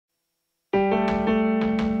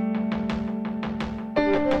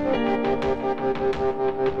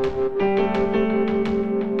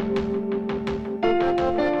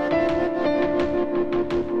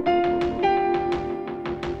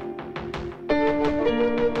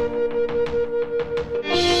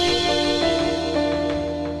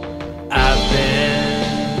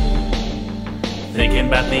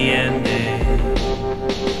the ending,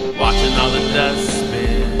 watching all the dust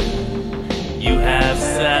spin. You have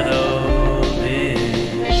settled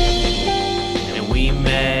in, and we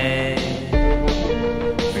may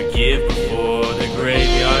forgive before the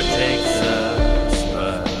graveyard takes us.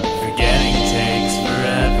 But forgetting takes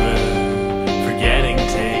forever. Forgetting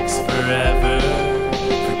takes forever.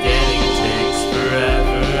 Forgetting takes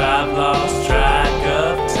forever. I've lost track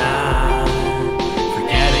of time.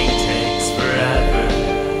 Forgetting takes forever.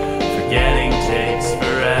 Forgetting takes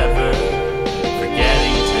forever.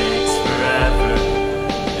 Forgetting takes forever.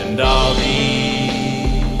 And all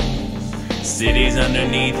these cities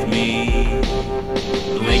underneath me,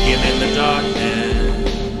 blinking in the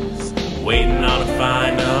darkness, waiting on a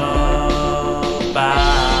final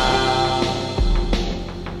bow.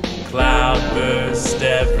 Cloudburst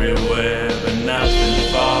everywhere, but nothing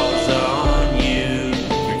falls on you.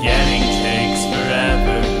 Forgetting takes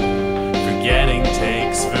forever. Forgetting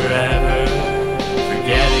takes forever.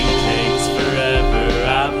 Forgetting takes forever.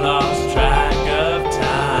 I've lost track of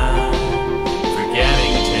time.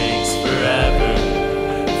 Forgetting takes forever.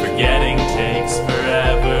 Forgetting takes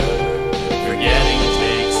forever. Forgetting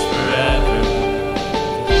takes forever.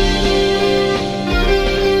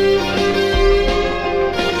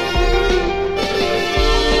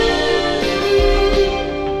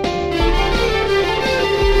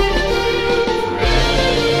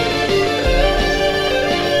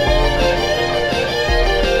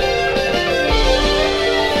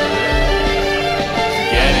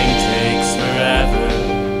 Forgetting takes forever.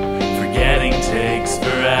 Forgetting takes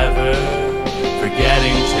forever.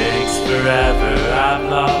 Forgetting takes forever. I've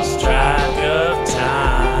lost track of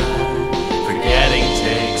time. Forgetting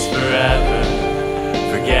takes forever.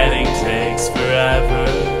 Forgetting takes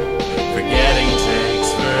forever.